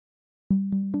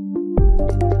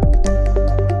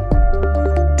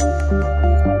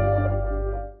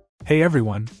Hey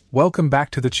everyone, welcome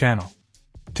back to the channel.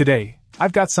 Today,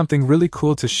 I've got something really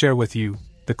cool to share with you,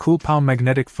 the Coolpow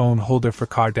magnetic phone holder for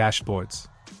car dashboards.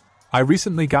 I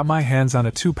recently got my hands on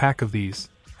a 2-pack of these,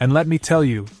 and let me tell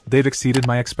you, they've exceeded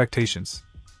my expectations.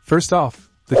 First off,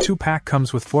 the 2-pack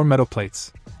comes with 4 metal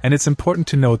plates, and it's important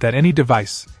to note that any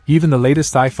device, even the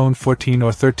latest iPhone 14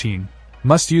 or 13,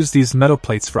 must use these metal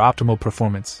plates for optimal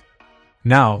performance.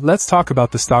 Now, let's talk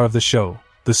about the star of the show,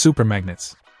 the super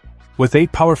magnets. With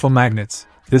 8 powerful magnets,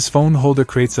 this phone holder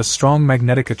creates a strong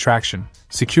magnetic attraction,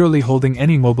 securely holding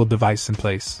any mobile device in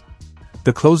place.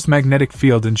 The closed magnetic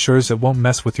field ensures it won't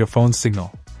mess with your phone's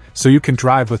signal, so you can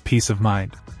drive with peace of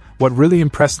mind. What really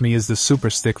impressed me is the super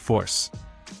stick force.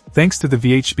 Thanks to the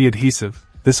VHB adhesive,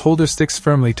 this holder sticks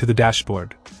firmly to the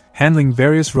dashboard, handling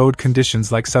various road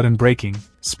conditions like sudden braking,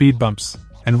 speed bumps,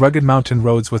 and rugged mountain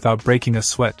roads without breaking a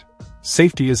sweat.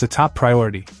 Safety is a top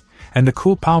priority, and the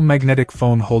Coolpow magnetic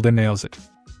phone holder nails it.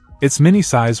 Its mini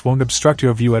size won't obstruct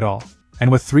your view at all, and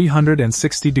with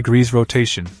 360 degrees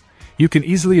rotation, you can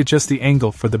easily adjust the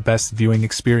angle for the best viewing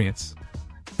experience.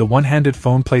 The one-handed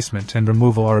phone placement and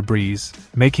removal are a breeze,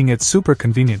 making it super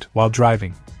convenient while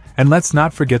driving. And let's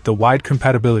not forget the wide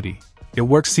compatibility. It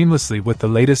works seamlessly with the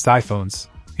latest iPhones,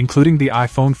 including the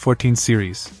iPhone 14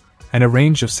 series, and a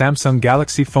range of Samsung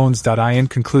Galaxy phones. In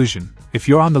conclusion, if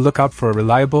you're on the lookout for a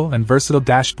reliable and versatile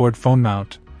dashboard phone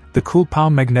mount, the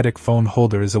Coolpow magnetic phone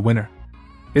holder is a winner.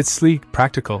 It's sleek,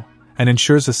 practical, and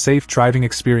ensures a safe driving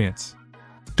experience.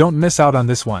 Don't miss out on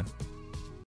this one.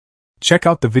 Check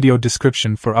out the video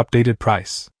description for updated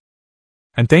price.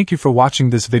 And thank you for watching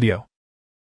this video.